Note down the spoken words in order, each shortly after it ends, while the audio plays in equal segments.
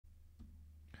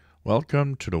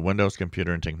Welcome to the Windows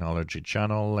Computer and Technology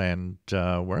channel, and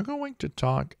we're going to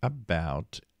talk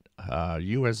about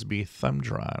USB thumb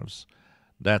drives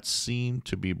that seem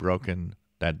to be broken,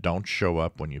 that don't show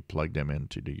up when you plug them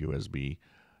into the USB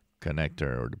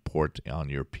connector or the port on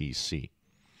your PC.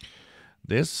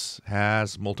 This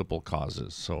has multiple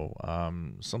causes. So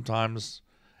sometimes,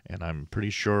 and I'm pretty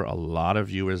sure a lot of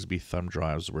USB thumb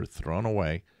drives were thrown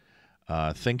away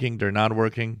thinking they're not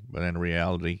working, but in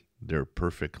reality, they're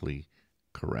perfectly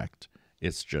correct.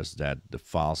 It's just that the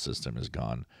file system is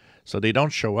gone. So they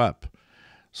don't show up.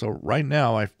 So right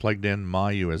now, I've plugged in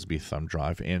my USB thumb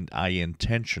drive, and I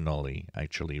intentionally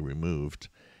actually removed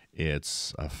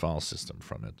its file system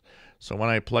from it. So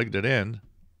when I plugged it in,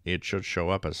 it should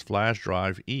show up as flash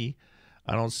drive E.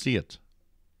 I don't see it.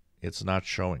 It's not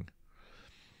showing.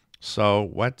 So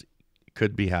what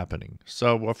could be happening?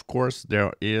 So of course,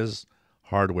 there is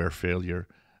hardware failure.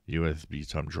 USB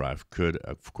thumb drive could,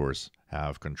 of course,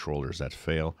 have controllers that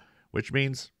fail, which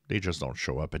means they just don't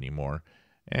show up anymore.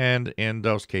 And in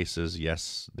those cases,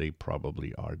 yes, they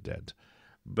probably are dead.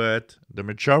 But the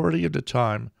majority of the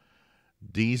time,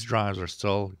 these drives are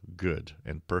still good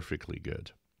and perfectly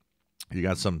good. You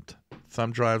got some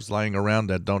thumb drives lying around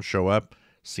that don't show up,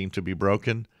 seem to be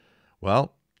broken.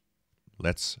 Well,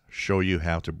 let's show you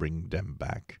how to bring them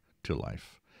back to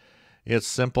life. It's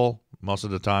simple. Most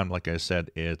of the time, like I said,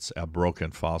 it's a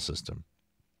broken file system.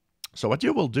 So what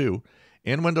you will do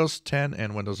in Windows 10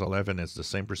 and Windows 11, it's the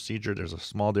same procedure. There's a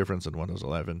small difference in Windows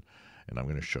 11, and I'm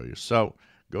going to show you. So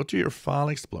go to your File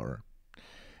Explorer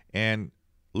and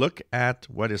look at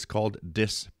what is called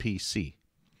This PC.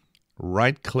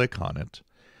 Right-click on it.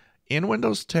 In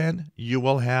Windows 10, you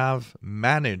will have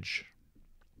Manage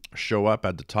show up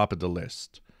at the top of the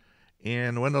list.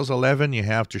 In Windows 11, you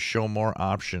have to show more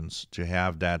options to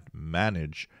have that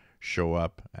Manage show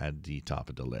up at the top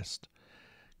of the list.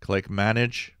 Click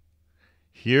Manage.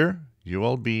 Here, you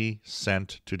will be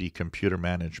sent to the Computer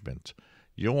Management.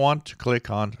 You want to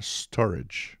click on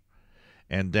Storage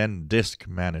and then Disk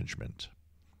Management.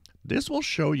 This will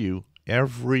show you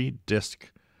every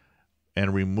disk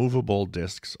and removable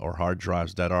disks or hard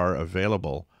drives that are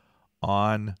available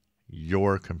on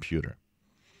your computer.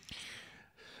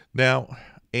 Now,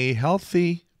 a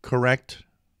healthy, correct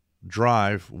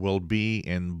drive will be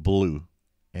in blue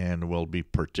and will be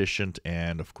partitioned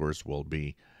and, of course, will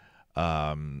be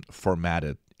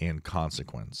formatted in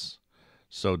consequence.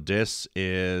 So this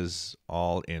is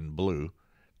all in blue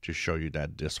to show you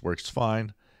that this works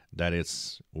fine, that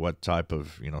it's what type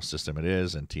of system it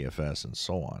is, and TFS and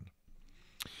so on.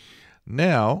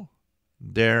 Now,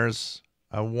 there's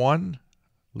a one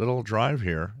little drive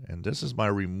here, and this is my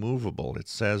removable. It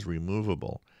says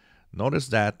removable. Notice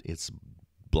that it's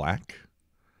black,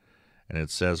 and it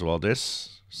says, well,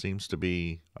 this seems to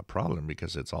be a problem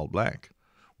because it's all black.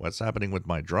 What's happening with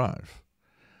my drive?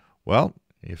 Well,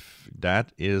 if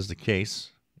that is the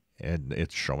case, and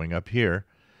it's showing up here,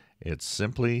 it's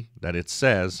simply that it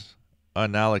says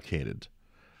unallocated.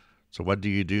 So what do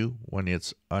you do when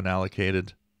it's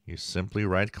unallocated? You simply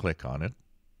right-click on it,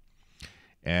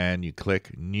 and you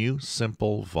click New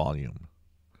Simple Volume.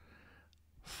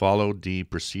 Follow the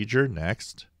procedure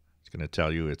next. It's going to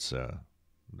tell you its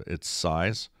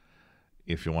size.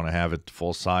 If you want to have it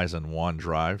full size in one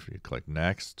drive, you click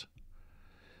Next.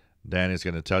 Then it's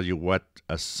going to tell you what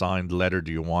assigned letter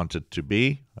do you want it to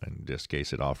be. In this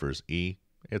case, it offers E.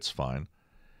 It's fine.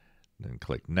 Then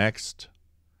click Next.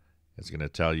 It's going to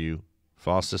tell you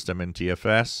file system in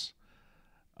TFS.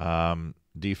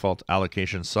 Default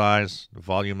allocation size,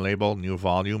 volume label, new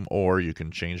volume, or you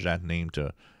can change that name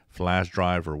to flash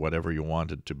drive or whatever you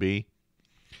want it to be.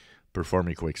 Perform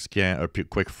a quick scan or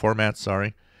quick format,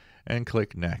 and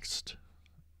click Next.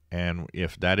 And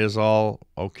if that is all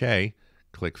okay,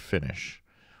 click Finish.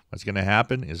 What's going to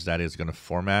happen is that it's going to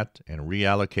format and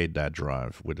reallocate that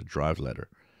drive with a drive letter.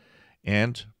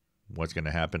 And what's going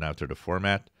to happen after the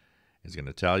format is going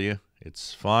to tell you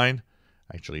it's fine.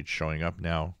 Actually, it's showing up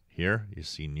now. Here, you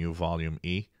see new volume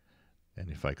E, and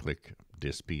if I click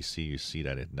This PC, you see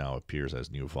that it now appears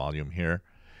as new volume here.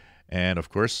 And of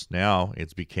course, now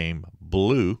it's became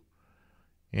blue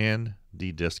in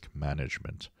the disk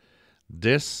management.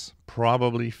 This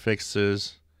probably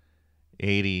fixes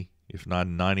 80, if not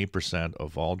 90%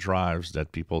 of all drives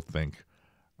that people think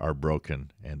are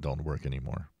broken and don't work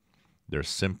anymore. They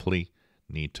simply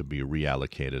need to be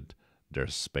reallocated, their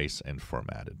space, and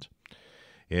formatted.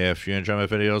 If you enjoy my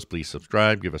videos, please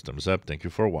subscribe, give us a thumbs up. Thank you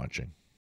for watching.